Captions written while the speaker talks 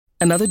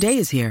Another day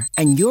is here,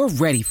 and you're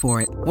ready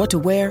for it. What to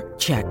wear?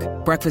 Check.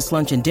 Breakfast,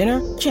 lunch, and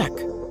dinner? Check.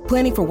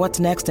 Planning for what's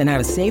next and how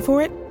to save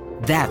for it?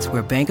 That's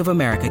where Bank of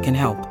America can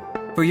help.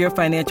 For your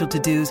financial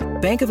to-dos,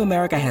 Bank of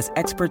America has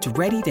experts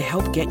ready to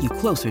help get you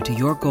closer to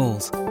your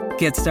goals.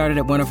 Get started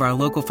at one of our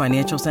local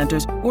financial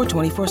centers or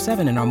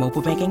 24/7 in our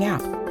mobile banking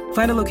app.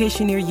 Find a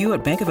location near you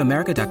at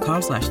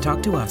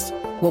bankofamerica.com/talktous.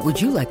 What would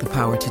you like the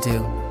power to do?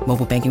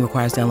 Mobile banking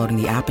requires downloading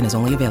the app and is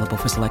only available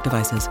for select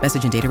devices.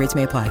 Message and data rates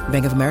may apply.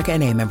 Bank of America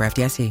N.A., member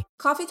FDIC.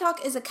 Coffee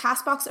Talk is a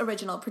CastBox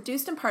original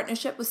produced in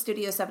partnership with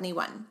Studio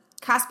 71.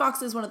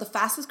 CastBox is one of the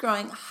fastest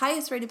growing,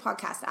 highest rated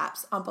podcast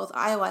apps on both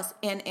iOS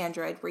and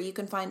Android, where you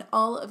can find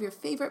all of your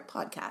favorite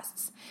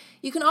podcasts.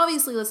 You can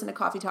obviously listen to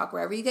Coffee Talk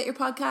wherever you get your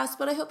podcasts,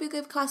 but I hope you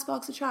give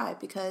CastBox a try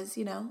because,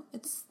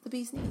 it's the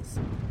bee's knees.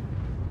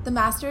 The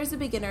master is a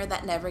beginner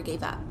that never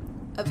gave up.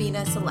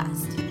 Avina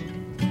Celeste.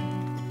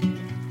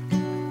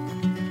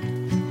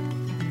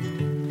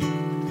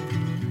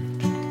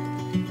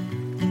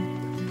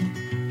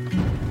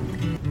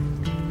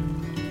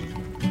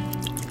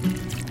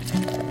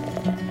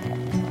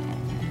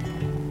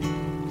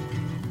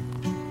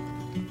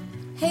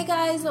 Hey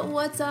guys,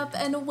 what's up,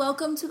 and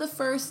welcome to the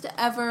first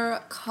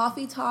ever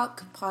Coffee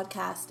Talk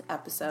podcast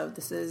episode.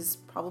 This is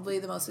probably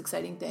the most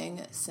exciting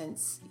thing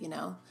since,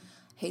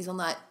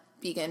 hazelnut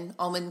vegan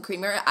almond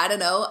creamer. I don't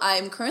know.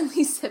 I'm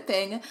currently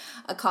sipping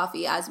a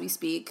coffee as we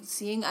speak,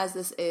 seeing as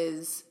this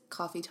is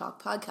Coffee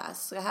Talk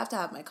podcast, so I have to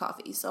have my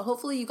coffee. So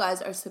hopefully you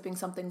guys are sipping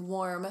something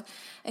warm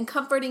and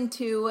comforting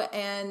too,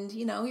 and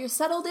you're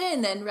settled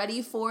in and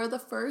ready for the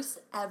first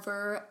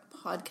ever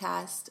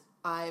podcast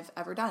I've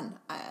ever done.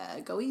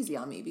 Go easy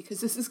on me because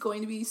this is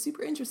going to be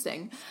super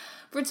interesting.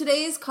 For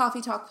today's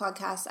Coffee Talk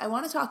podcast, I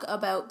want to talk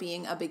about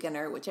being a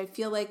beginner, which I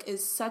feel like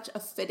is such a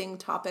fitting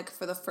topic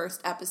for the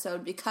first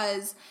episode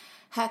because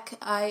heck,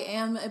 I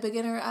am a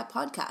beginner at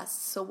podcasts,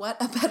 so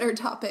what a better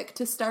topic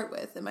to start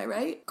with, am I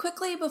right?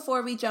 Quickly,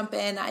 before we jump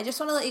in, I just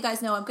want to let you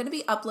guys know I'm going to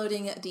be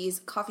uploading these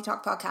Coffee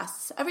Talk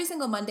podcasts every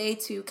single Monday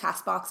to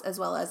CastBox as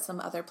well as some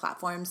other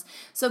platforms,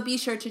 so be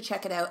sure to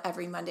check it out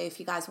every Monday if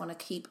you guys want to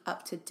keep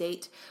up to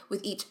date with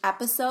each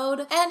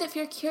episode. And if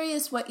you're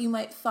curious what you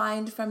might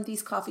find from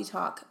these Coffee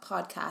Talk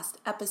podcast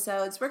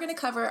episodes, we're going to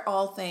cover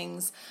all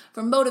things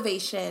from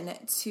motivation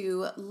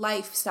to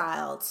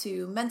lifestyle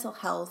to mental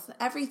health,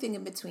 everything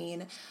in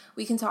between.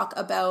 We can talk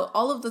about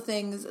all of the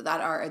things that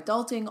are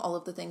adulting, all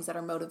of the things that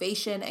are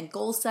motivation and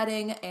goal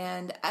setting,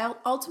 and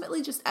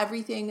ultimately just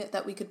everything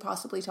that we could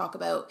possibly talk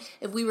about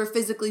if we were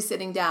physically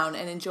sitting down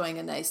and enjoying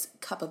a nice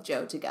cup of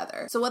joe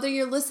together. So whether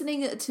you're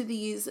listening to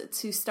these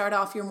to start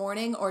off your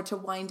morning or to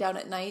wind down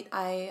at night,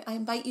 I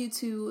invite you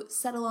to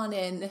settle on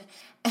in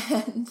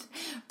and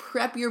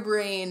prep your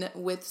brain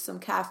with some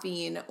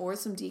caffeine or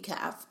some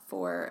decaf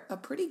for a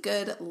pretty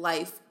good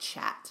life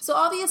chat. So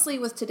obviously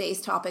with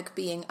today's topic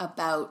being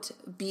about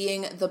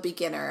being the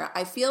beginner,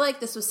 I feel like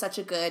this was such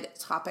a good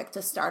topic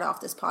to start off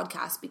this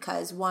podcast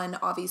because one,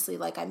 obviously,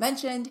 like I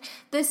mentioned,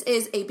 this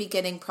is a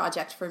beginning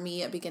project for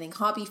me, a beginning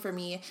hobby for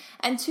me.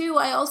 And two,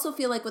 I also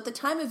feel like with the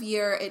time of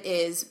year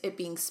it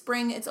being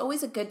spring, it's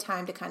always a good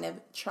time to kind of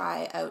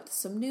try out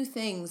some new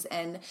things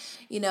and,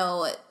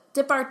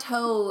 dip our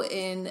toe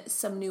in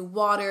some new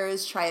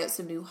waters, try out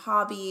some new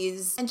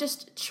hobbies, and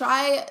just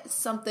try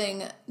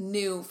something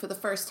new for the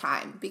first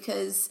time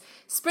because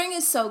spring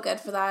is so good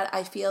for that.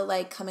 I feel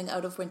like coming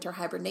out of winter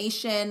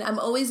hibernation, I'm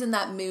always in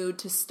that mood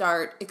to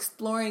start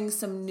exploring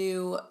some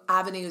new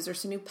avenues or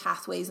some new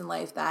pathways in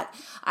life that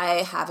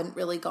I haven't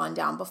really gone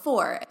down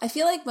before. I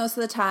feel like most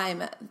of the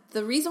time,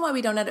 the reason why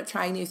we don't end up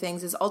trying new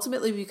things is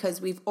ultimately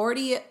because we've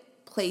already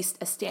placed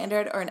a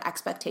standard or an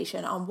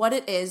expectation on what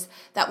it is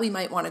that we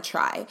might want to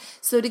try.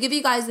 So to give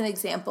you guys an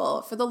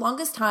example, for the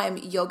longest time,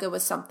 yoga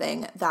was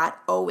something that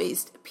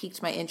always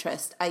piqued my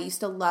interest. I used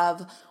to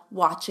love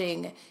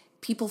watching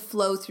people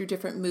flow through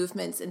different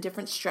movements and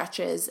different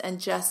stretches and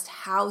just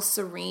how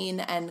serene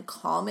and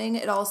calming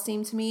it all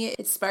seemed to me.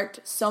 It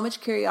sparked so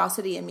much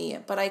curiosity in me,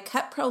 but I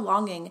kept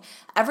prolonging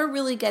ever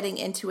really getting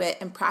into it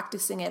and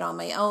practicing it on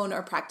my own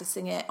or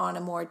practicing it on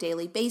a more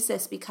daily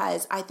basis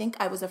because I think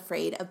I was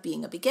afraid of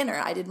being a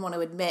beginner. I didn't want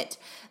to admit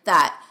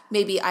that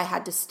maybe I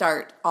had to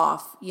start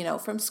off,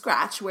 from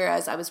scratch,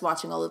 whereas I was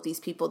watching all of these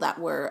people that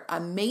were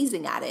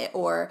amazing at it,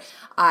 or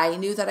I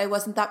knew that I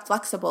wasn't that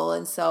flexible,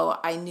 and so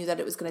I knew that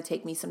it was going to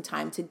take me some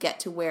time to get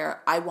to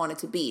where I wanted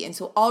to be. And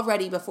so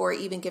already before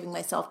even giving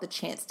myself the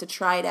chance to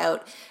try it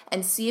out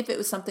and see if it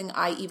was something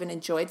I even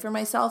enjoyed for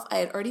myself, I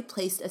had already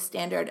placed a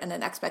standard and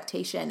an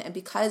expectation, and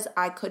because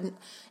I couldn't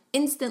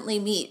instantly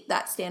meet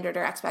that standard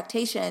or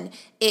expectation,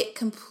 it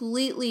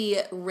completely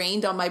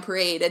rained on my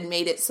parade and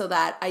made it so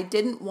that I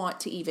didn't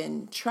want to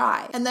even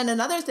try. And then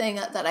another thing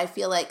that I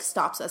feel like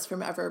stops us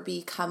from ever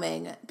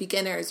becoming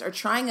beginners or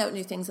trying out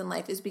new things in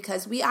life is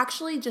because we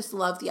actually just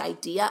love the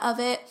idea of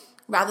it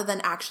rather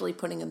than actually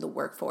putting in the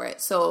work for it.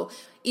 So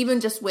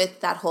even just with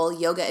that whole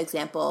yoga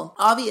example,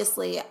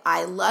 obviously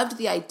I loved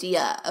the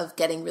idea of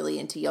getting really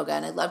into yoga,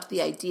 and I loved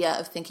the idea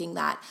of thinking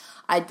that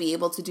I'd be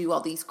able to do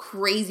all these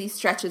crazy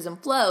stretches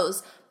and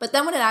flows. But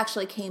then when it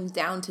actually came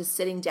down to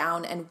sitting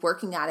down and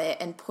working at it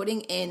and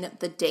putting in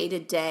the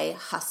day-to-day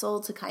hustle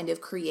to kind of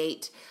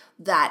create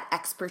that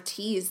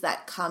expertise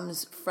that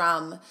comes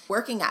from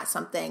working at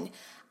something,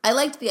 I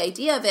liked the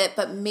idea of it,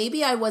 but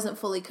maybe I wasn't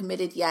fully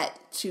committed yet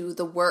to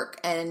the work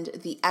and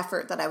the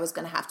effort that I was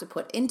going to have to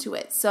put into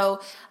it.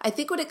 So I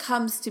think when it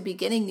comes to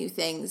beginning new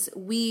things,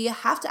 we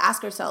have to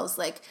ask ourselves,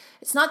 like,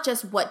 it's not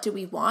just what do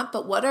we want,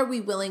 but what are we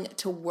willing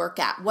to work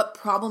at? What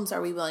problems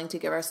are we willing to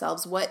give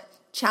ourselves? What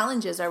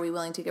challenges are we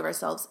willing to give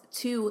ourselves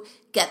to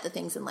get the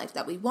things in life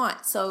that we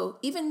want? So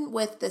even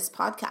with this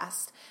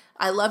podcast,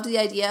 I loved the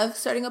idea of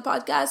starting a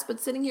podcast, but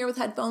sitting here with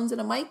headphones and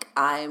a mic,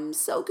 I'm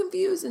so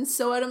confused and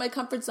so out of my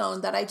comfort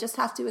zone that I just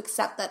have to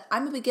accept that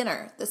I'm a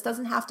beginner. This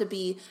doesn't have to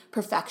be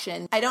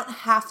perfection. I don't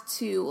have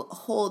to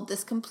hold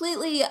this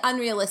completely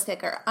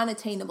unrealistic or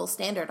unattainable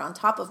standard on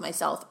top of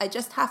myself. I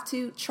just have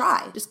to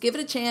try. Just give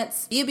it a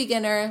chance, be a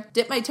beginner,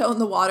 dip my toe in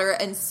the water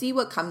and see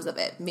what comes of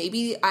it.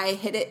 Maybe I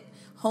hit it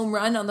home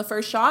run on the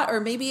first shot, or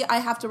maybe I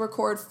have to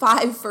record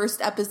 5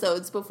 first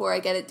episodes before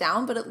I get it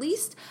down, but at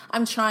least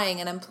I'm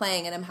trying and I'm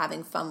playing and I'm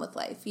having fun with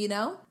life, you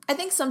know? I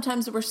think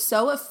sometimes we're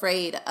so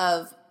afraid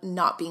of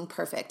not being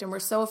perfect and we're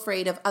so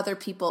afraid of other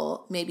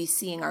people maybe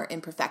seeing our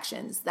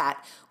imperfections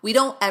that we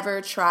don't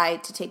ever try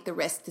to take the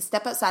risk to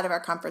step outside of our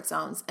comfort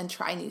zones and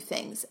try new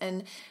things.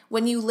 And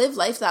when you live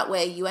life that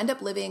way, you end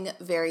up living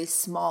very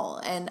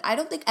small. And I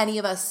don't think any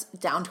of us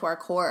down to our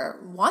core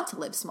want to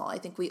live small. I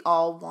think we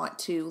all want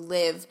to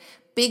live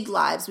big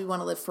lives. We want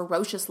to live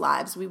ferocious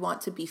lives. We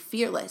want to be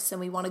fearless and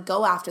we want to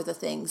go after the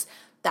things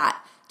that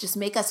just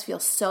make us feel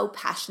so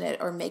passionate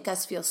or make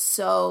us feel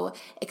so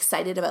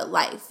excited about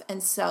life.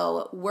 And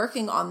so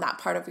working on that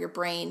part of your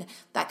brain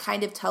that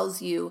kind of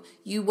tells you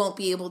you won't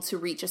be able to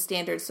reach a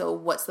standard, so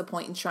what's the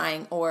point in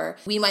trying? Or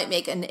we might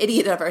make an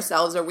idiot of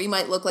ourselves, or we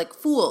might look like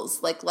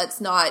fools. Like, let's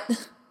not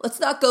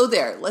go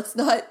there. Let's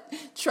not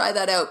try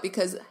that out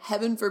because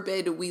heaven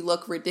forbid we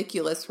look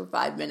ridiculous for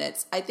 5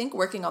 minutes. I think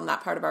working on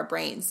that part of our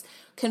brains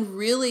can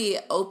really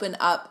open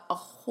up a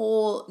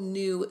whole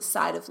new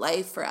side of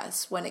life for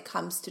us when it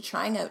comes to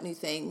trying out new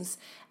things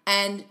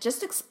and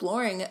just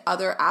exploring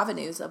other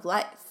avenues of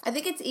life. I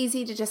think it's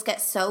easy to just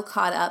get so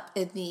caught up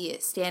in the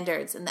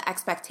standards and the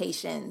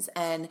expectations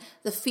and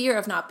the fear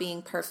of not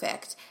being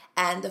perfect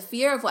and the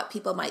fear of what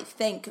people might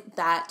think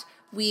that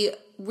we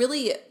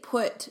really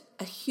put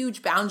a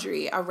huge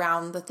boundary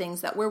around the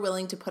things that we're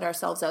willing to put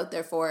ourselves out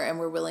there for and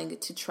we're willing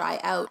to try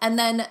out. And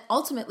then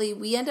ultimately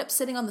we end up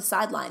sitting on the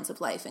sidelines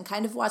of life and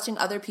kind of watching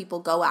other people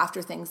go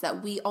after things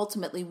that we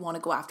ultimately want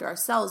to go after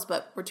ourselves,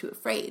 but we're too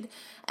afraid.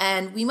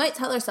 And we might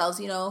tell ourselves,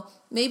 you know,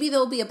 maybe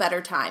there'll be a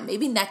better time,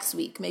 maybe next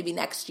week, maybe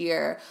next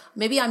year,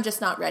 maybe I'm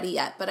just not ready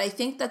yet. But I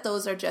think that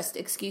those are just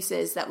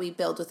excuses that we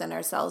build within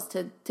ourselves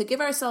to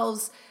give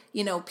ourselves,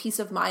 you know, peace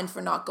of mind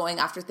for not going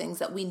after things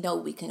that we know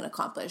we can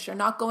accomplish or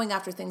not going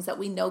after things that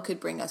we know could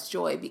bring us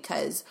joy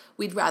because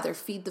we'd rather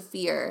feed the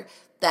fear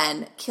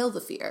than kill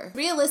the fear.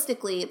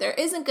 Realistically, there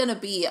isn't going to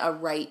be a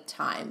right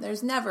time.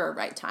 There's never a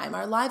right time.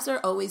 Our lives are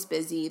always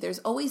busy. There's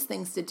always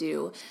things to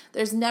do.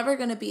 There's never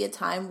going to be a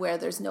time where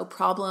there's no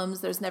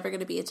problems. There's never going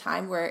to be a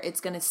time where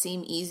it's going to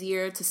seem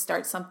easier to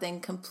start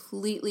something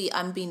completely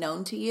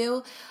unbeknown to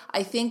you.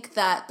 I think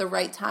that the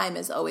right time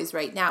is always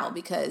right now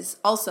because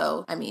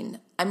also,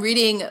 I'm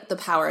reading The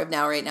Power of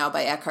Now right now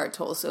by Eckhart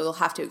Tolle, so you'll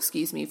have to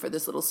excuse me for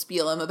this little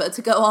spiel I'm about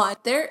to go on.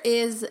 There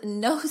is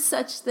no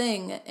such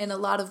thing in a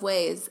lot of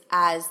ways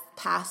as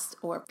past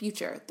or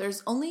future.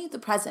 There's only the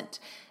present.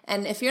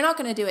 And if you're not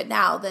going to do it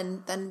now,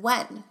 then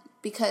when?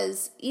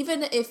 Because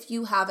even if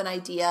you have an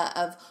idea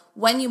of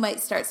when you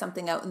might start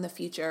something out in the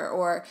future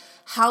or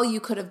how you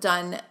could have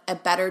done a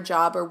better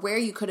job or where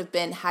you could have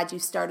been had you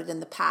started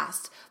in the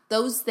past,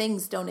 those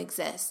things don't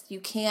exist. You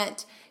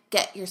can't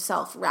get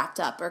yourself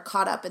wrapped up or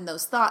caught up in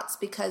those thoughts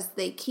because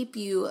they keep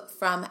you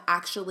from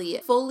actually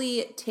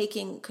fully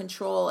taking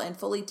control and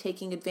fully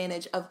taking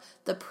advantage of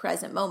the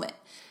present moment.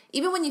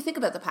 Even when you think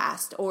about the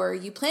past or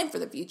you plan for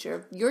the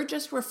future, you're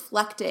just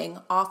reflecting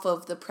off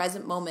of the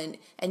present moment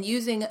and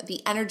using the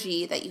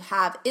energy that you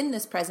have in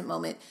this present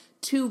moment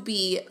to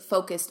be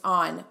focused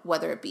on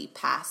whether it be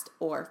past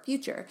or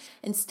future.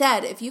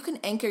 Instead, if you can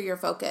anchor your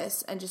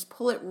focus and just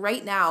pull it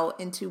right now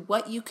into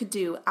what you could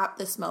do at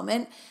this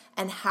moment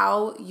and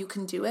how you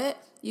can do it,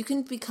 you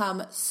can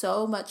become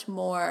so much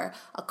more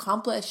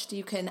accomplished.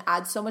 You can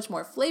add so much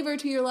more flavor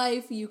to your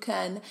life. You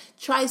can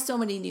try so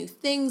many new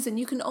things, and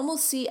you can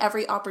almost see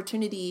every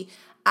opportunity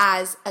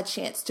as a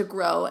chance to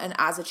grow and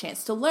as a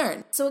chance to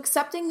learn. So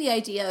accepting the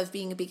idea of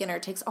being a beginner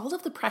takes all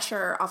of the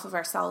pressure off of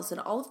ourselves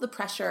and all of the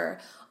pressure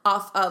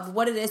off of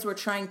what it is we're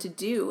trying to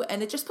do,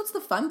 and it just puts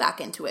the fun back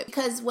into it.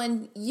 Because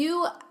when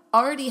you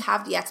already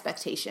have the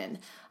expectation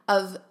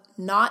of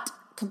not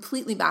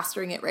completely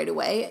mastering it right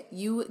away,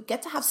 you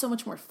get to have so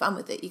much more fun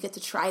with it. You get to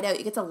try it out.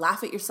 You get to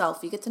laugh at yourself.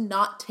 You get to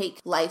not take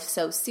life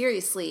so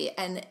seriously.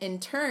 And in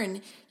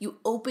turn, you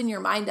open your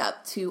mind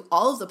up to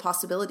all of the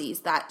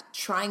possibilities that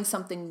trying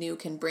something new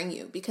can bring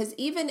you. Because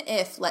even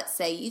if, let's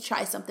say, you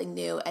try something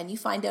new and you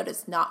find out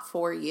it's not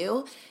for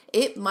you,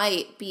 it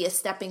might be a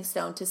stepping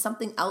stone to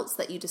something else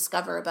that you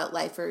discover about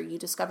life or you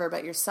discover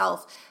about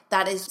yourself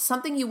that is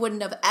something you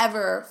wouldn't have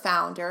ever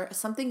found or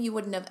something you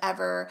wouldn't have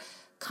ever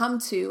come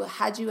to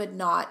had you had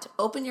not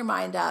opened your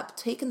mind up,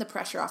 taken the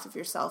pressure off of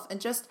yourself,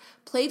 and just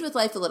played with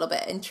life a little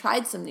bit and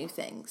tried some new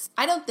things.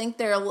 I don't think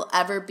there will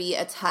ever be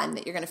a time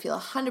that you're going to feel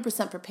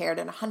 100% prepared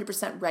and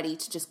 100% ready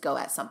to just go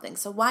at something.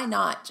 So why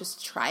not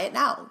just try it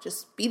now?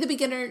 Just be the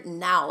beginner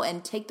now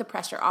and take the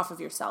pressure off of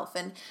yourself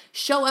and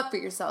show up for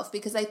yourself,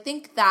 because I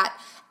think that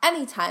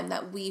anytime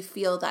that we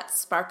feel that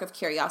spark of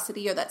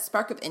curiosity or that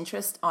spark of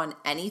interest on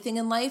anything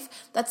in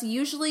life, that's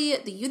usually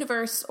the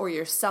universe or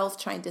yourself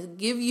trying to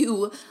give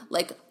you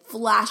like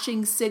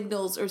flashing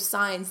signals or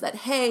signs that,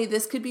 hey,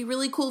 this could be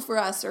really cool for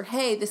us, or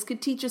hey, this could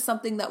teach us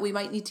something that we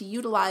might need to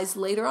utilize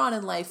later on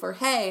in life, or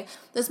hey,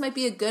 this might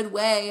be a good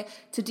way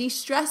to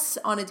de-stress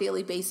on a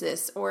daily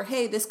basis, or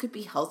hey, this could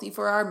be healthy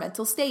for our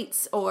mental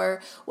states, or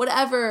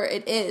whatever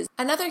it is.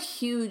 Another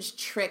huge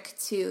trick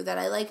too that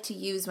I like to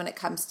use when it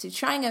comes to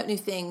trying out new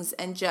things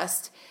and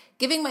just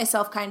giving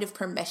myself kind of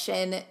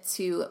permission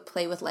to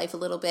play with life a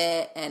little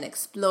bit and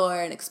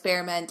explore and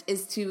experiment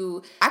is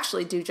to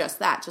actually do just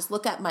that. Just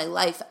look at my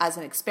life as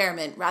an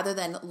experiment rather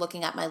than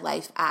looking at my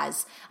life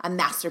as a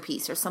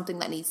masterpiece or something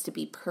that needs to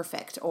be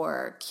perfect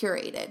or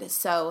curated.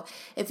 So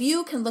if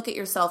you can look at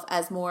yourself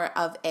as more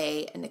of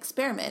an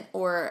experiment,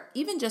 or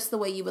even just the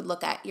way you would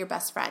look at your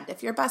best friend.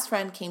 If your best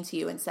friend came to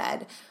you and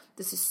said,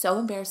 "This is so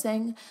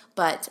embarrassing,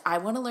 but I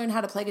want to learn how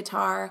to play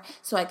guitar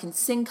so I can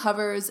sing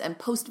covers and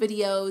post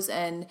videos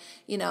and,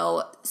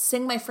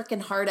 sing my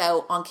freaking heart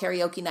out on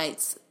karaoke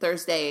nights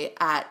Thursday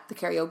at the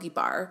karaoke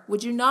bar."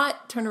 Would you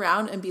not turn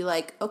around and be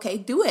like, okay,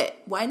 do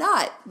it? Why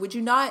not? Would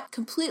you not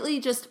completely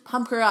just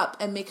pump her up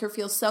and make her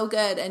feel so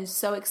good and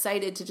so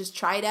excited to just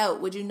try it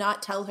out? Would you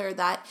not tell her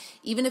that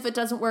even if it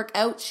doesn't work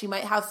out, she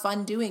might have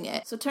fun doing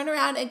it? So turn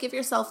around and give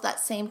yourself that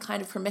same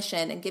kind of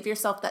permission and give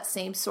yourself that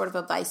same sort of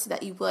advice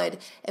that you would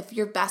if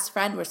your best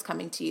friend was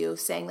coming to you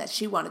saying that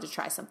she wanted to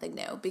try something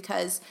new.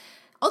 Because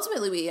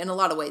ultimately, in a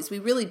lot of ways, we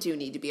really do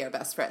need to be our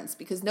best friends,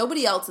 because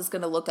nobody else is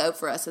going to look out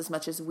for us as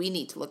much as we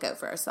need to look out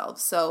for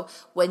ourselves. So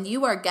when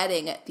you are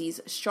getting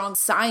these strong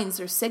signs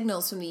or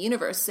signals from the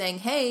universe saying,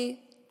 hey,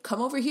 come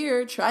over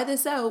here, try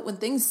this out, when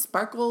things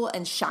sparkle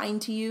and shine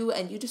to you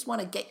and you just want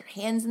to get your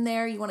hands in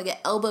there, you want to get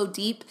elbow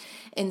deep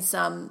in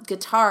some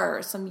guitar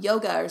or some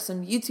yoga or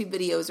some YouTube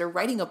videos or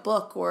writing a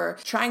book or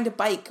trying to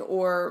bike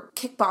or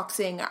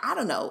kickboxing or I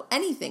don't know,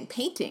 anything,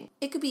 painting.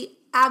 It could be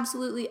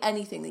absolutely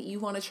anything that you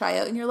want to try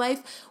out in your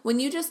life. When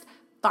you just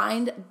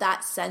find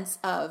that sense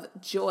of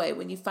joy,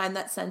 when you find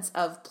that sense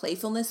of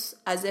playfulness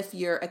as if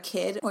you're a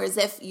kid or as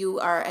if you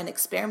are an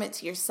experiment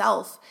to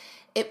yourself,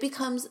 it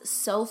becomes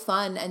so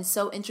fun and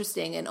so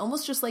interesting and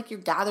almost just like you're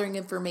gathering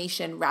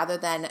information rather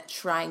than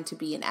trying to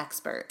be an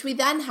expert. We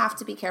then have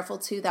to be careful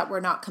too that we're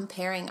not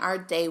comparing our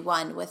day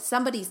one with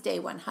somebody's day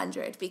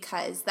 100,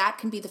 because that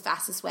can be the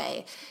fastest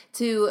way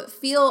to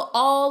feel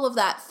all of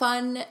that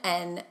fun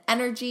and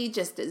energy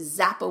just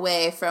zap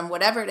away from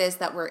whatever it is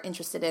that we're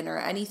interested in or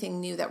anything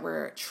new that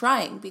we're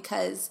trying,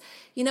 because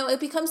it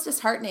becomes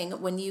disheartening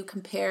when you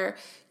compare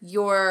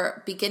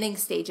your beginning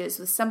stages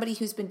with somebody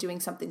who's been doing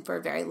something for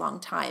a very long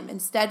time.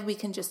 Instead, we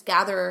can just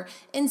gather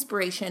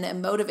inspiration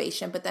and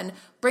motivation, but then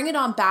bring it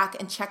on back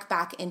and check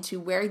back into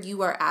where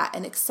you are at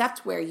and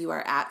accept where you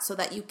are at so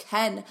that you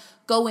can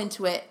go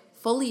into it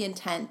fully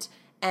intent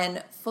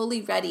and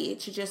fully ready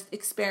to just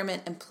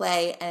experiment and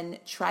play and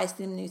try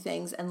some new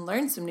things and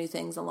learn some new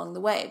things along the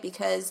way.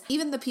 Because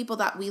even the people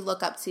that we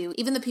look up to,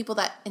 even the people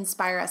that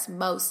inspire us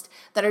most,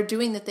 that are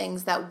doing the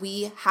things that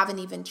we haven't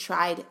even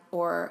tried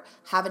or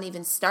haven't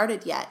even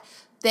started yet,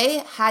 they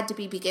had to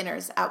be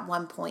beginners at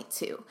one point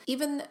too.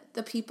 Even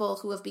the people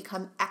who have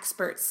become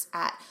experts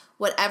at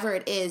whatever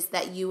it is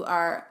that you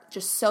are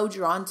just so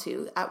drawn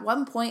to, at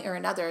one point or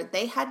another,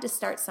 they had to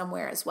start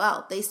somewhere as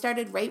well. They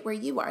started right where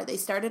you are. They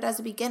started as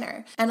a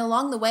beginner. And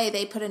along the way,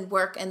 they put in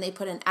work and they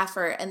put in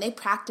effort and they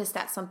practiced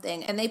at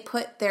something and they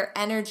put their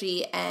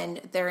energy and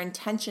their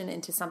intention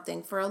into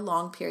something for a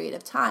long period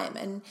of time.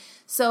 And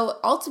so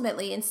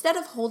ultimately, instead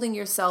of holding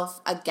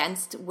yourself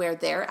against where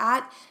they're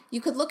at, you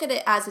could look at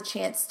it as a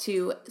chance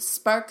to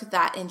spark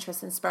that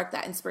interest and spark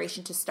that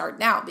inspiration to start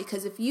now.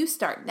 Because if you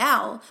start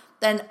now,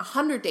 then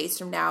 100 days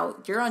from now,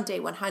 you're on day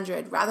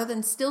 100 rather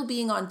than still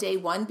being on day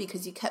one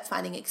because you kept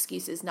finding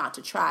excuses not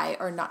to try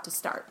or not to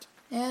start.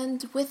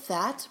 And with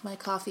that, my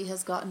coffee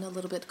has gotten a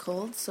little bit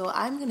cold, so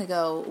I'm going to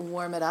go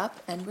warm it up,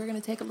 and we're going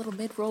to take a little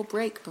mid-roll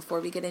break before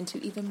we get into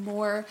even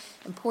more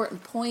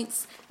important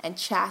points and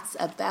chats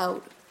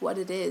about what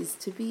it is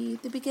to be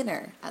the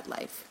beginner at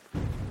life.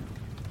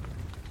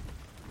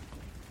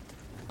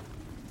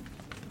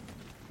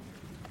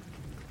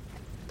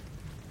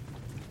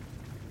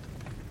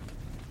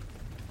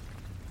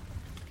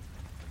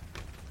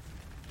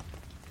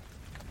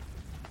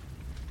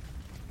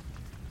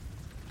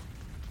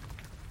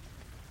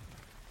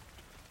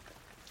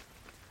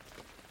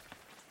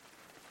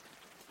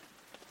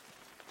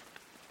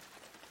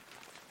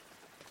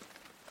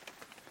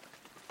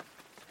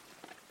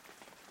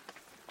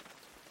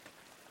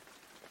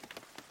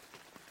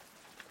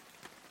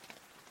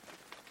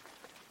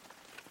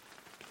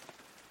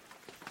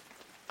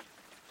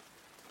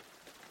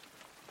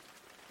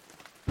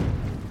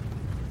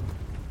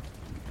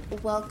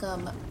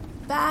 welcome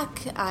back.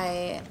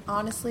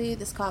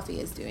 This coffee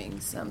is doing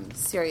some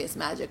serious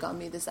magic on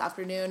me this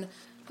afternoon.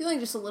 Feeling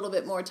just a little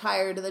bit more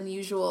tired than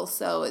usual,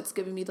 so it's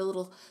giving me the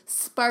little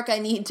spark I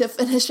need to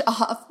finish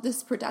off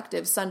this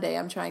productive Sunday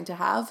I'm trying to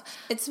have.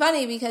 It's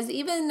funny because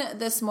even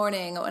this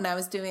morning when I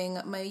was doing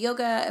my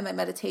yoga and my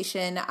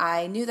meditation,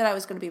 I knew that I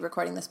was going to be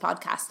recording this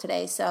podcast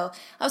today, so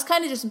I was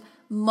kind of just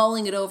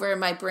mulling it over in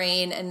my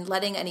brain and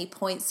letting any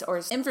points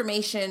or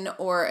information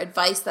or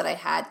advice that I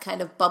had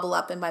kind of bubble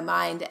up in my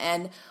mind.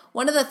 And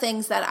one of the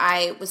things that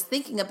I was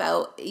thinking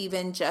about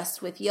even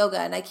just with yoga,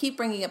 and I keep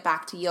bringing it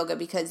back to yoga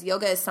because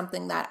yoga is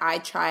something that I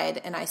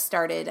tried and I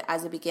started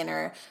as a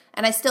beginner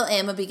and I still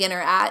am a beginner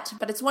at,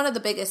 but it's one of the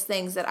biggest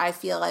things that I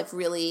feel I've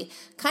really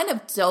kind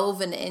of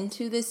dove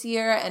into this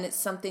year, and it's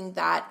something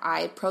that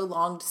I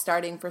prolonged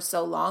starting for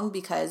so long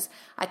because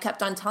I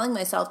kept on telling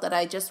myself that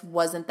I just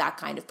wasn't that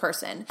kind of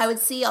person. I would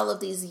see all of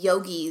these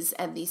yogis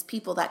and these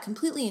people that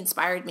completely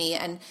inspired me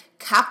and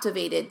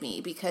captivated me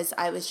because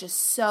I was just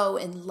so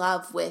in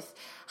love with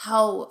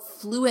how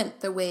fluent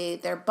the way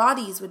their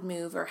bodies would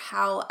move, or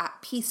how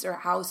at peace or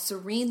how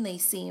serene they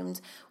seemed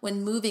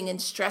when moving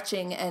and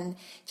stretching and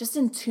just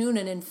in tune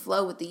and in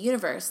flow with the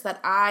universe, that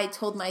I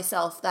told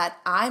myself that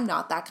I'm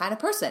not that kind of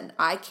person.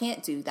 I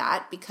can't do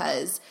that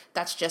because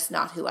that's just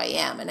not who I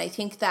am. And I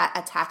think that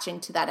attaching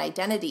to that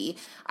identity,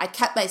 I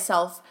kept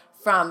myself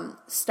from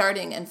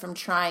starting and from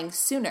trying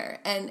sooner.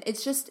 And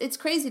it's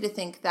crazy to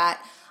think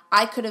that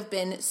I could have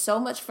been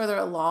so much further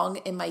along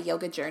in my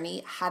yoga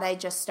journey had I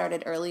just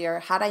started earlier,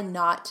 had I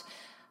not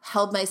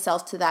held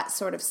myself to that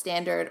sort of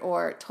standard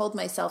or told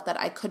myself that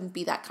I couldn't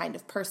be that kind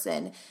of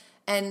person.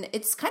 And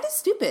it's kind of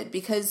stupid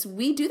because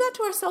we do that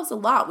to ourselves a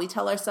lot. We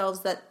tell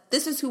ourselves that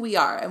this is who we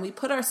are, and we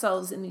put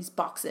ourselves in these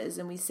boxes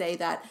and we say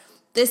that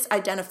this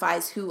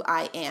identifies who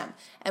I am.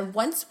 And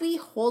once we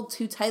hold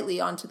too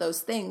tightly onto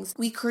those things,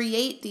 we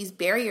create these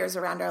barriers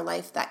around our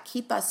life that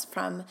keep us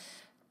from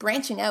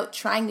branching out,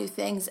 trying new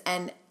things,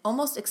 and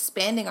almost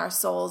expanding our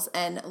souls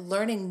and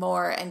learning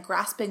more and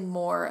grasping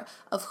more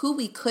of who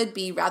we could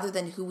be rather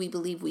than who we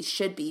believe we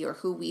should be or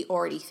who we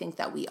already think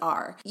that we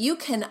are. You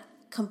can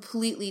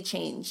completely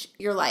change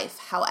your life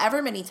however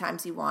many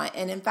times you want.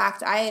 And in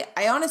fact, I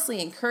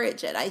honestly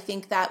encourage it. I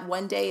think that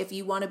one day if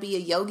you want to be a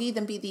yogi,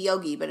 then be the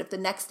yogi. But if the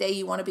next day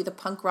you want to be the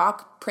punk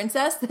rock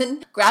princess,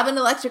 then grab an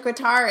electric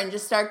guitar and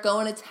just start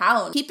going to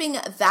town. Keeping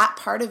that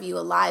part of you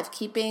alive,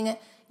 keeping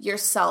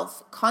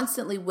yourself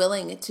constantly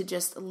willing to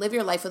just live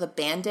your life with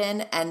abandon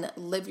and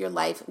live your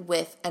life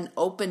with an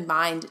open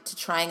mind to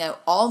trying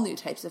out all new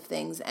types of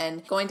things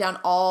and going down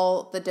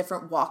all the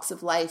different walks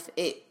of life,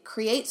 it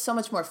creates so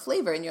much more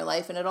flavor in your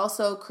life, and it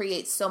also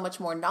creates so much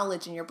more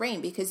knowledge in your brain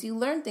because you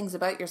learn things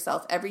about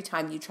yourself every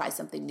time you try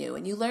something new,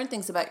 and you learn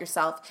things about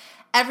yourself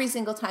every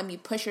single time you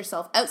push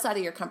yourself outside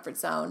of your comfort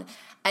zone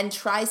and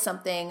try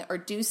something or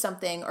do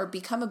something or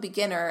become a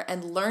beginner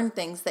and learn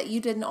things that you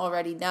didn't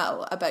already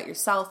know about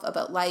yourself,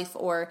 about life,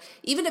 or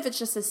even if it's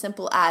just as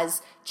simple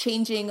as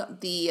changing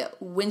the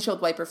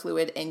windshield wiper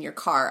fluid in your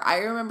car. I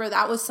remember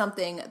that was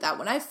something that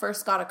when I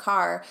first got a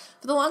car,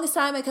 for the longest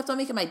time, I kept on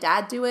making my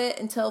dad do it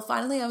until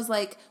finally I was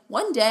like,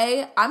 one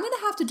day I'm going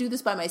to have to do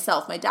this by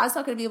myself. My dad's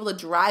not going to be able to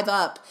drive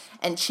up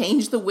and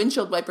change the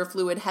windshield wiper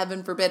fluid.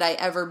 Heaven forbid I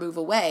ever move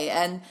away.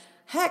 And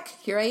heck,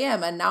 here I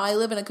am, and now I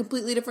live in a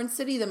completely different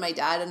city than my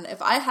dad, and if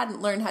I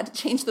hadn't learned how to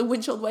change the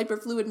windshield wiper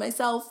fluid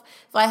myself,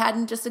 if I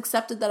hadn't just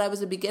accepted that I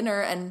was a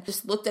beginner and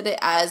just looked at it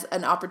as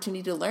an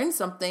opportunity to learn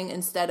something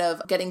instead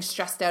of getting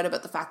stressed out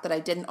about the fact that I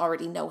didn't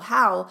already know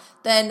how,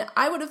 then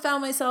I would have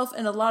found myself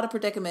in a lot of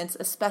predicaments,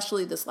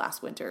 especially this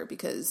last winter,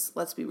 because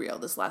let's be real,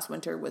 this last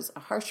winter was a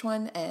harsh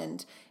one,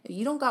 and if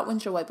you don't got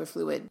windshield wiper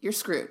fluid, you're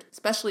screwed,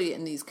 especially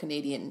in these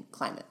Canadian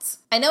climates.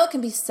 I know it can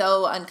be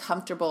so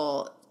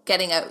uncomfortable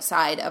getting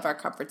outside of our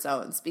comfort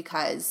zones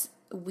because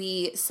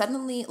we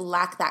suddenly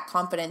lack that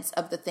confidence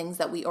of the things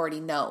that we already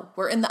know.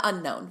 We're in the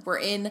unknown. We're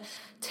in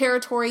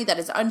territory that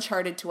is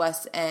uncharted to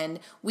us,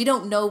 and we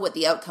don't know what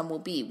the outcome will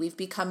be. We've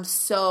become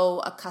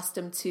so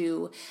accustomed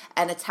to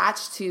and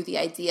attached to the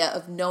idea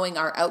of knowing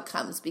our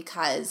outcomes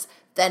because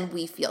then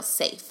we feel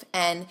safe.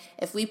 And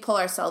if we pull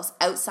ourselves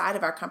outside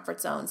of our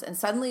comfort zones and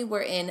suddenly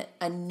we're in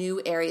a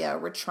new area,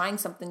 we're trying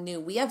something new,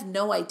 we have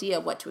no idea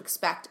what to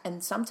expect.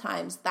 And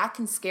sometimes that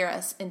can scare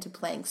us into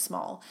playing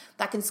small.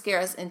 That can scare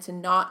us into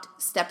not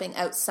stepping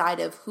outside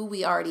of who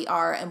we already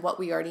are and what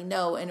we already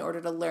know in order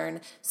to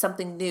learn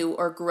something new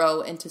or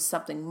grow into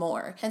something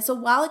more. And so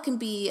while it can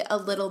be a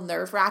little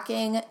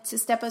nerve-wracking to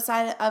step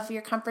outside of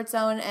your comfort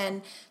zone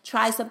and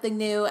try something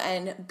new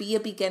and be a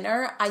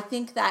beginner, I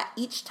think that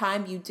each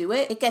time you do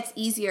it, it gets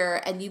easier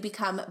and you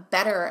become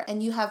better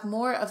and you have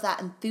more of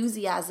that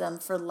enthusiasm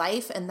for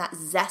life and that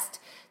zest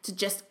to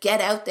just get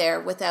out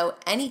there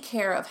without any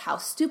care of how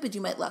stupid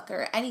you might look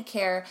or any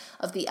care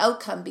of the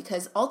outcome,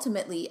 because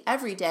ultimately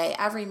every day,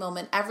 every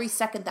moment, every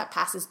second that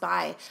passes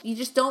by, you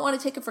just don't want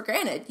to take it for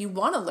granted. You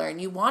want to learn,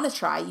 you want to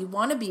try, you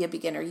want to be a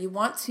beginner, you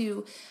want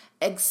to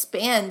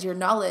expand your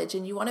knowledge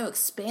and you want to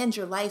expand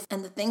your life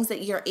and the things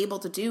that you're able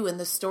to do and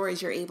the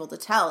stories you're able to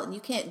tell. And you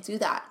can't do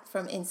that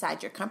from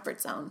inside your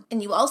comfort zone.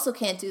 And you also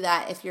can't do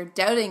that if you're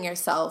doubting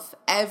yourself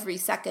every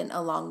second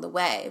along the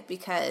way.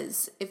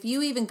 Because if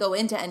you even go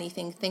into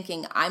anything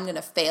thinking I'm going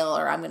to fail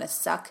or I'm going to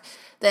suck,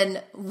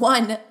 then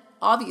one,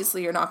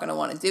 obviously you're not going to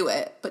want to do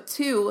it. But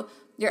two,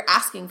 you're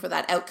asking for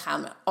that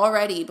outcome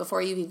already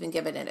before you've even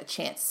given it a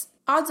chance.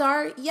 Odds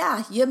are,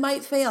 yeah, you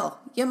might fail.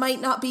 You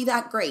might not be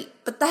that great,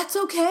 but that's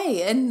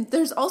okay. And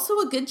there's also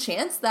a good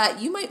chance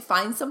that you might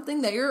find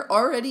something that you're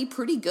already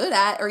pretty good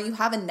at or you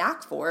have a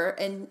knack for,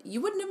 and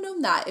you wouldn't have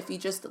known that if you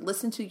just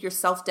listened to your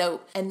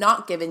self-doubt and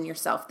not given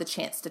yourself the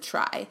chance to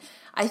try.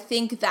 I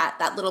think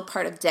that little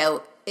part of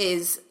doubt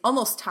is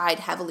almost tied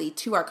heavily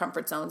to our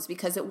comfort zones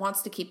because it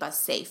wants to keep us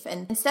safe.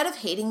 And instead of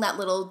hating that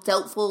little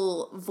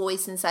doubtful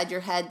voice inside your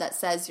head that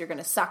says you're going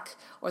to suck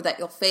or that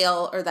you'll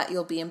fail or that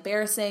you'll be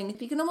embarrassing,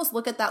 you can almost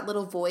look at that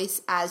little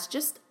voice as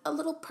just a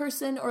little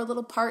person or a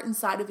little part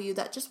inside of you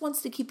that just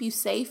wants to keep you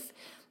safe.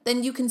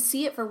 Then you can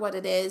see it for what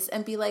it is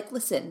and be like,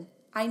 listen,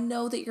 I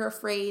know that you're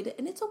afraid,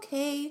 and it's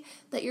okay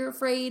that you're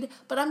afraid,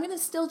 but I'm going to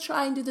still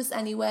try and do this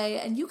anyway,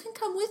 and you can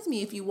come with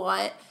me if you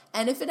want.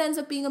 And if it ends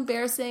up being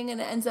embarrassing and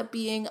it ends up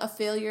being a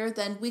failure,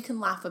 then we can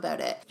laugh about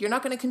it. You're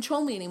not going to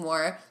control me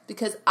anymore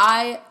because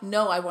I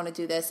know I want to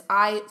do this.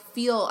 I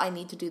feel I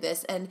need to do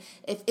this. And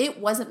if it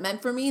wasn't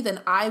meant for me, then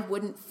I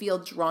wouldn't feel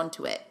drawn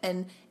to it.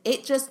 And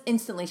it just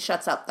instantly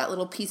shuts up that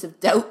little piece of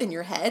doubt in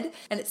your head,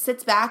 and it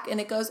sits back and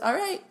it goes, all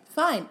right,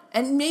 fine.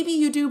 And maybe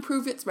you do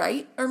prove it's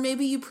right, or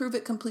maybe you prove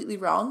it completely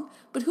wrong,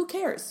 but who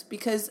cares?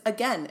 Because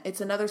again,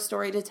 it's another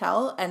story to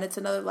tell and it's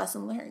another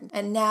lesson learned.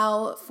 And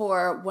now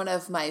for one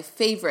of my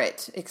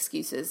favorite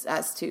excuses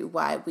as to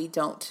why we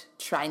don't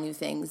try new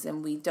things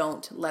and we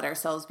don't let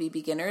ourselves be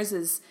beginners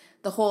is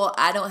the whole,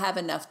 I don't have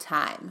enough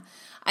time.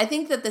 I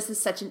think that this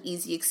is such an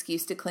easy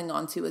excuse to cling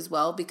on to as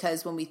well,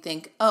 because when we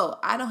think, oh,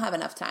 I don't have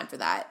enough time for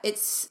that,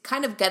 it's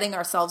kind of getting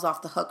ourselves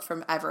off the hook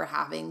from ever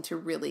having to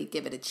really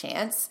give it a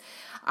chance.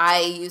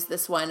 I use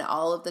this one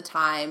all of the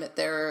time.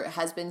 There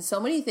has been so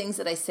many things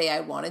that I say I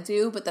want to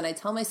do, but then I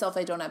tell myself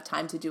I don't have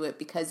time to do it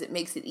because it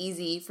makes it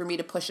easy for me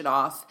to push it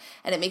off,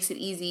 and it makes it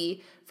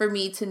easy for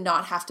me to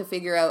not have to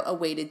figure out a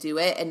way to do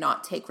it and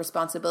not take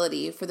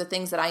responsibility for the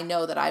things that I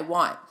know that I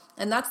want.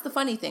 And that's the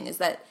funny thing, is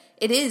that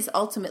it is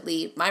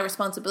ultimately my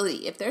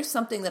responsibility. If there's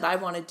something that I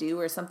want to do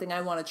or something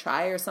I want to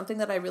try or something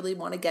that I really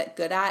want to get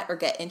good at or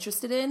get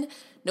interested in,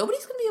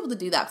 nobody's going to be able to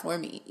do that for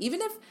me.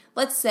 Even if,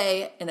 let's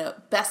say, in a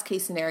best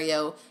case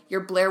scenario, you're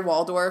Blair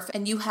Waldorf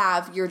and you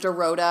have your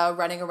Dorota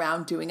running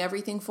around doing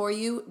everything for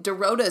you,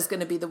 Dorota is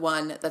going to be the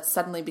one that's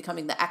suddenly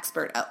becoming the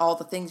expert at all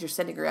the things you're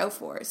sending her out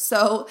for.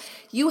 So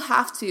you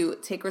have to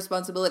take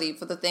responsibility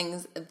for the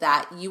things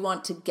that you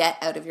want to get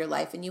out of your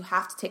life, and you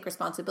have to take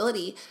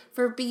responsibility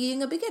for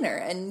being a beginner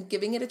and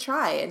giving it a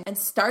try and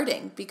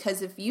starting,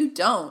 because if you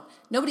don't,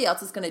 nobody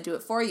else is going to do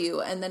it for you.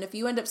 And then if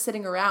you end up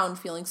sitting around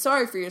feeling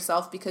sorry for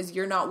yourself because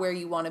you're not where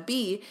you want to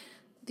be,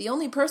 the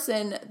only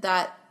person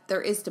that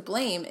there is to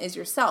blame is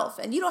yourself.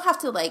 And you don't have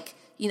to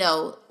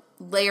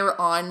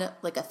layer on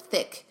like a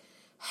thick,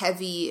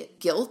 heavy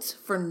guilt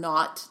for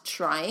not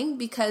trying,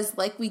 because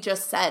like we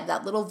just said,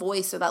 that little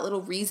voice or that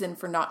little reason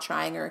for not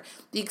trying, or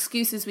the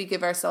excuses we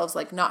give ourselves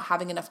like not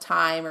having enough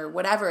time or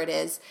whatever it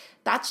is,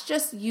 that's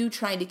just you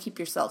trying to keep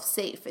yourself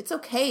safe. It's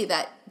okay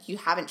that you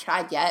haven't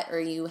tried yet or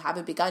you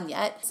haven't begun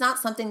yet. It's not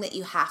something that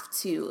you have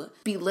to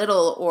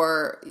belittle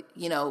or,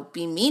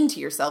 be mean to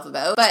yourself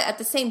about. But at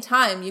the same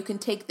time, you can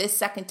take this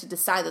second to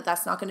decide that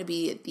that's not going to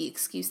be the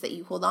excuse that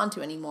you hold on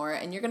to anymore.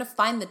 And you're going to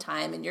find the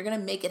time and you're going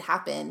to make it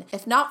happen.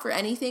 If not for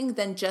anything,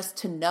 then just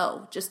to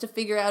know, just to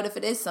figure out if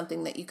it is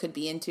something that you could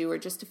be into, or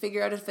just to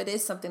figure out if it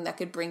is something that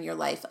could bring your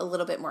life a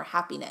little bit more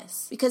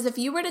happiness. Because if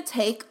you were to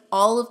take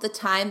all of the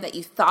time that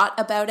you thought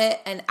about it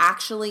and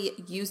actually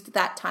used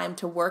that time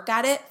to work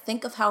at it,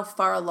 think of how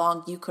far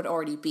along you could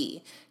already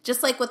be.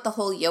 Just like with the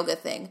whole yoga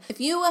thing.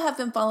 If you have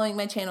been following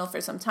my channel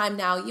for some time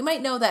now, you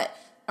might know that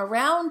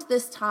around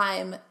this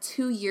time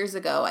 2 years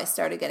ago, I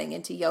started getting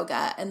into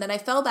yoga, and then I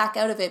fell back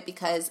out of it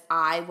because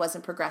I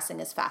wasn't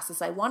progressing as fast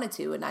as I wanted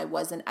to, and I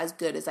wasn't as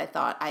good as I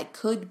thought I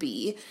could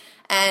be.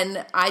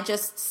 And I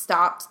just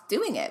stopped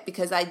doing it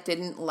because I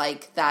didn't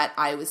like that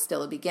I was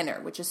still a beginner,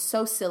 which is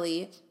so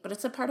silly, but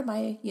it's a part of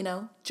my,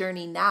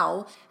 journey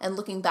now. And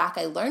looking back,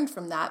 I learned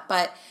from that.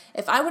 But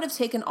if I would have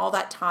taken all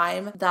that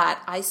time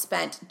that I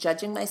spent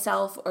judging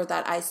myself, or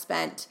that I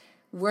spent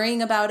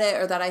worrying about it,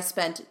 or that I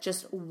spent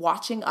just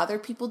watching other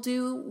people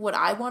do what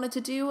I wanted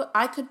to do,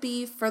 I could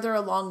be further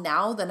along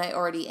now than I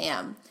already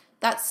am.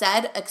 That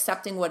said,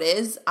 accepting what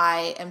is,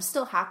 I am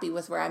still happy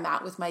with where I'm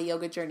at with my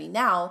yoga journey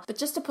now. But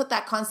just to put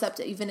that concept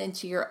even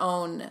into your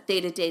own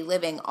day-to-day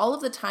living, all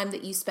of the time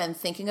that you spend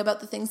thinking about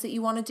the things that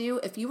you want to do,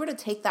 if you were to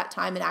take that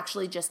time and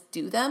actually just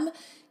do them,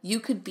 you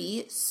could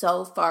be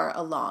so far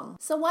along.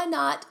 So why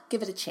not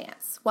give it a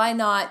chance? Why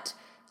not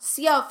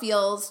see how it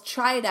feels,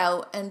 try it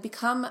out, and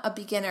become a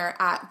beginner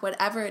at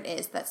whatever it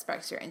is that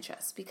sparks your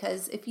interest?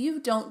 Because if you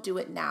don't do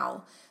it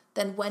now,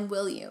 then when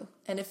will you?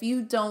 And if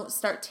you don't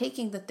start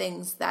taking the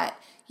things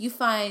that you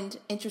find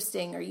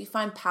interesting or you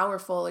find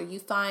powerful or you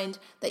find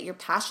that you're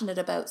passionate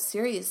about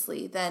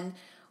seriously, then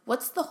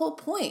what's the whole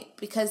point?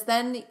 Because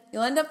then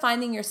you'll end up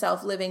finding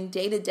yourself living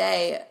day to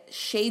day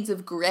shades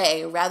of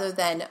gray rather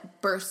than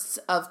bursts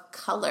of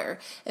color.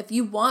 If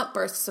you want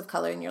bursts of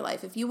color in your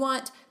life, if you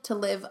want to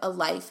live a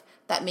life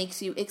that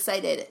makes you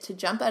excited to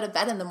jump out of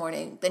bed in the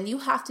morning, then you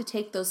have to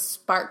take those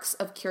sparks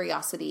of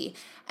curiosity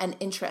and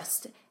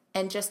interest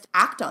and just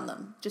act on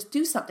them. Just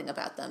do something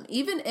about them.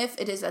 Even if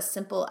it is as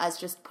simple as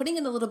just putting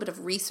in a little bit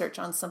of research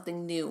on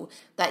something new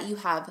that you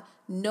have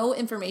no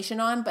information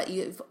on, but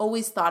you've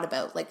always thought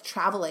about, like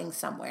traveling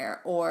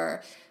somewhere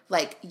or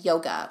like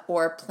yoga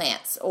or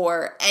plants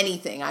or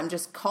anything. I'm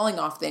just calling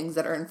off things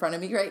that are in front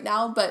of me right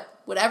now, but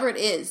whatever it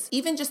is,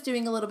 even just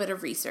doing a little bit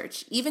of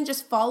research, even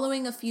just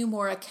following a few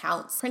more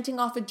accounts, printing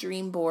off a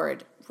dream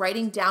board,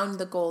 writing down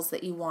the goals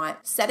that you want,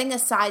 setting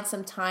aside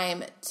some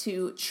time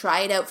to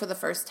try it out for the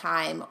first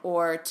time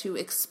or to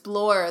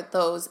explore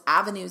those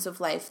avenues of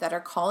life that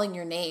are calling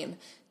your name.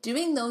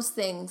 Doing those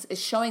things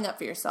is showing up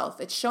for yourself.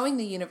 It's showing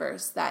the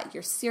universe that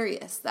you're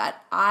serious,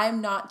 that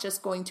I'm not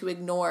just going to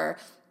ignore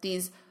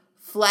these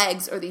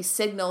flags or these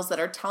signals that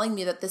are telling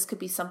me that this could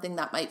be something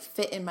that might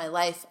fit in my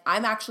life.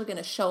 I'm actually going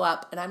to show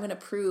up and I'm going to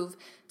prove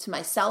to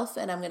myself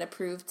and I'm going to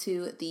prove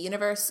to the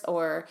universe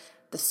or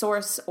the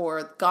source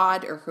or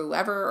God or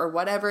whoever or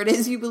whatever it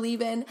is you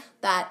believe in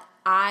that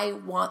I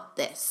want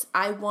this.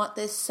 I want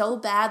this so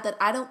bad that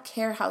I don't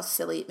care how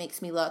silly it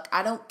makes me look.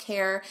 I don't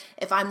care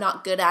if I'm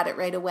not good at it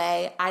right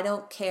away. I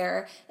don't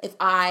care if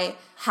I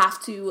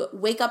have to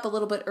wake up a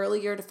little bit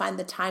earlier to find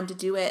the time to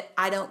do it.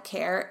 I don't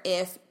care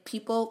if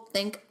people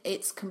think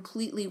it's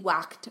completely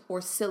whacked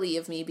or silly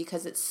of me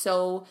because it's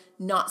so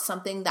not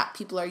something that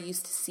people are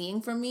used to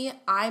seeing from me.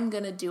 I'm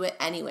going to do it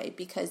anyway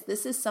because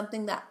this is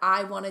something that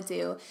I want to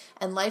do,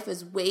 and life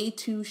is way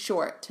too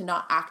short to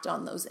not act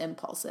on those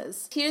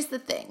impulses. Here's the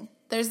thing.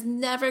 There's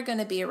never going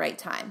to be a right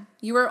time.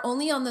 You are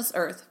only on this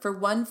earth for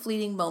one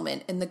fleeting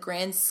moment in the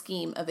grand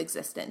scheme of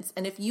existence.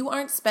 And if you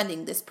aren't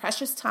spending this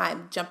precious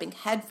time jumping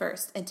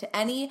headfirst into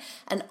any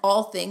and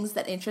all things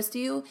that interest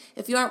you,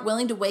 if you aren't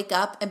willing to wake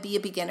up and be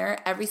a beginner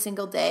every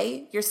single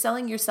day, you're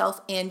selling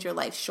yourself and your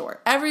life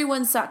short.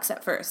 Everyone sucks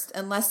at first,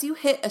 unless you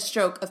hit a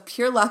stroke of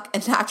pure luck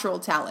and natural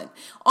talent.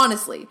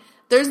 Honestly,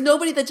 there's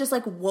nobody that just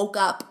like woke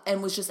up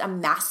and was just a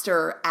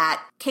master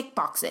at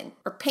kickboxing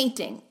or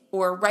painting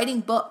or writing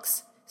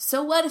books.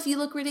 So what if you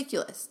look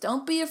ridiculous?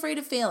 Don't be afraid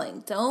of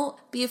failing. Don't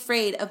be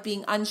afraid of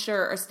being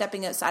unsure or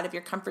stepping outside of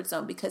your comfort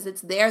zone because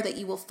it's there that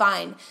you will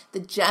find the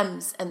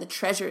gems and the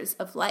treasures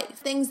of life.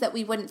 Things that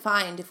we wouldn't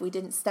find if we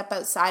didn't step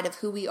outside of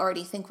who we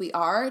already think we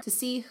are to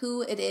see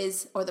who it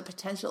is or the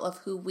potential of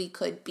who we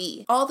could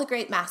be. All the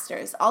great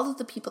masters, all of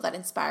the people that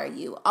inspire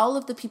you, all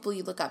of the people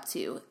you look up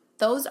to,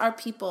 those are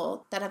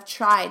people that have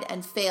tried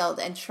and failed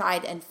and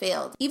tried and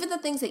failed. Even the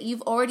things that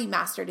you've already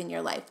mastered in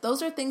your life,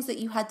 those are things that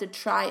you had to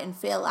try and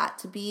fail at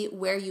to be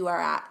where you are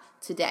at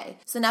today.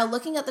 So now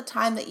looking at the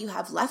time that you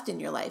have left in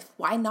your life,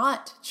 why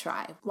not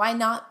try? Why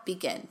not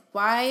begin?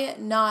 Why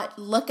not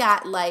look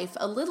at life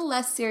a little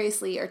less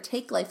seriously or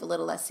take life a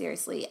little less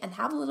seriously and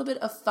have a little bit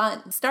of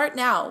fun? Start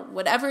now,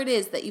 whatever it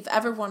is that you've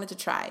ever wanted to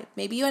try.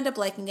 Maybe you end up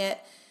liking it.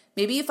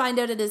 Maybe you find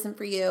out it isn't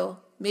for you.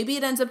 Maybe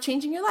it ends up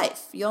changing your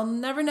life. You'll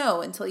never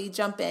know until you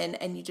jump in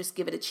and you just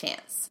give it a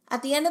chance.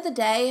 At the end of the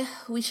day,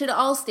 we should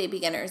all stay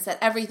beginners at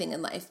everything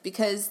in life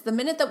because the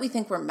minute that we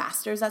think we're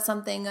masters at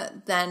something,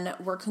 then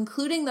we're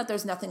concluding that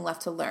there's nothing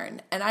left to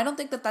learn. And I don't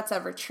think that that's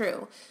ever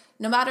true.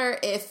 No matter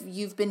if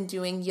you've been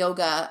doing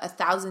yoga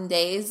 1,000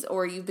 days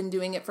or you've been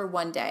doing it for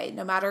one day,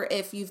 no matter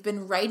if you've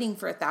been writing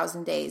for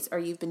 1,000 days or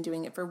you've been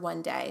doing it for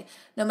one day,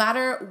 no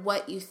matter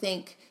what you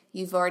think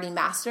you've already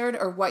mastered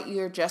or what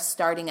you're just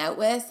starting out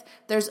with,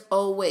 there's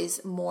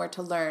always more to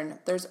learn.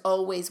 There's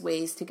always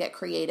ways to get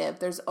creative.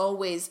 There's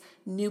always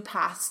new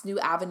paths, new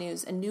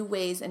avenues, and new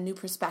ways and new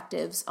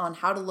perspectives on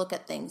how to look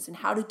at things and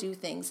how to do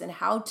things and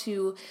how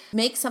to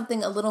make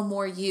something a little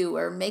more you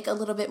or make a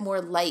little bit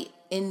more light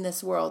in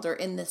this world or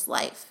in this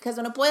life. Because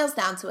when it boils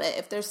down to it,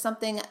 if there's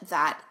something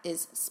that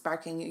is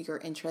sparking your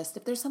interest,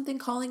 if there's something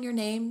calling your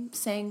name,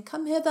 saying,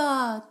 come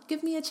hither,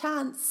 give me a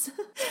chance,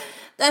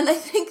 then I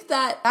think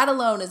that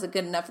alone is a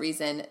good enough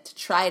reason to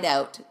try it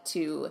out,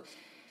 to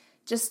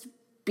just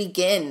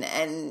begin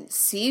and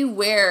see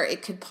where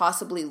it could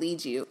possibly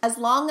lead you. As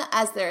long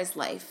as there is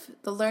life,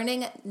 the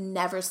learning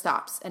never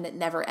stops and it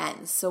never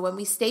ends. So when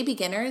we stay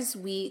beginners,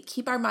 we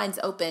keep our minds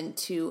open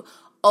to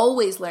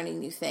always learning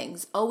new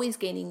things, always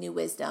gaining new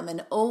wisdom,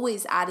 and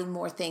always adding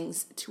more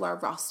things to our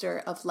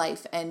roster of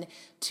life and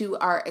to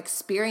our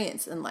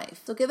experience in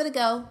life. So give it a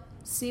go.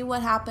 See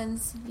what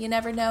happens. You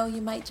never know.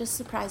 You might just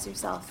surprise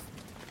yourself.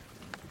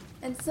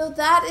 And so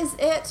that is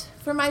it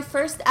for my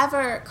first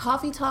ever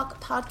Coffee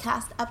Talk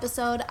podcast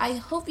episode. I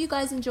hope you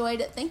guys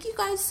enjoyed it. Thank you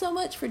guys so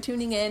much for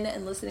tuning in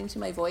and listening to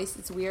my voice.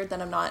 It's weird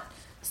that I'm not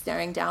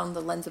staring down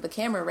the lens of a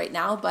camera right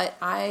now, but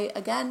I,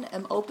 again,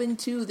 am open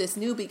to this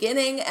new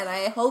beginning, and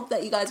I hope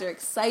that you guys are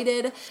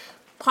excited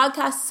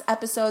Podcast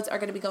episodes are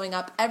going to be going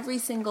up every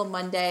single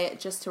Monday,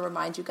 just to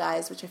remind you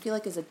guys, which I feel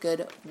like is a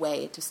good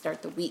way to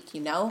start the week,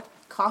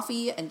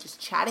 coffee and just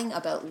chatting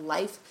about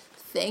life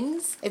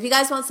things. If you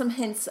guys want some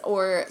hints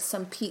or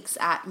some peeks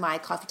at my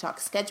Coffee Talk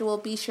schedule,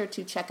 be sure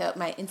to check out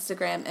my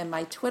Instagram and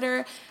my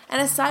Twitter.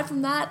 And aside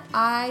from that,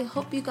 I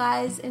hope you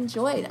guys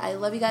enjoyed. I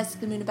love you guys to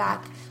the moon and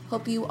back.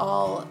 Hope you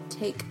all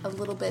take a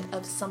little bit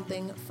of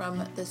something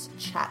from this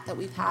chat that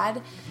we've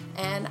had.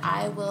 And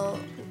I will,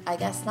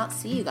 not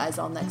see you guys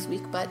all next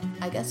week, but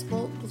I guess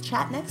we'll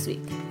chat next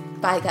week.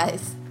 Bye,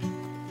 guys.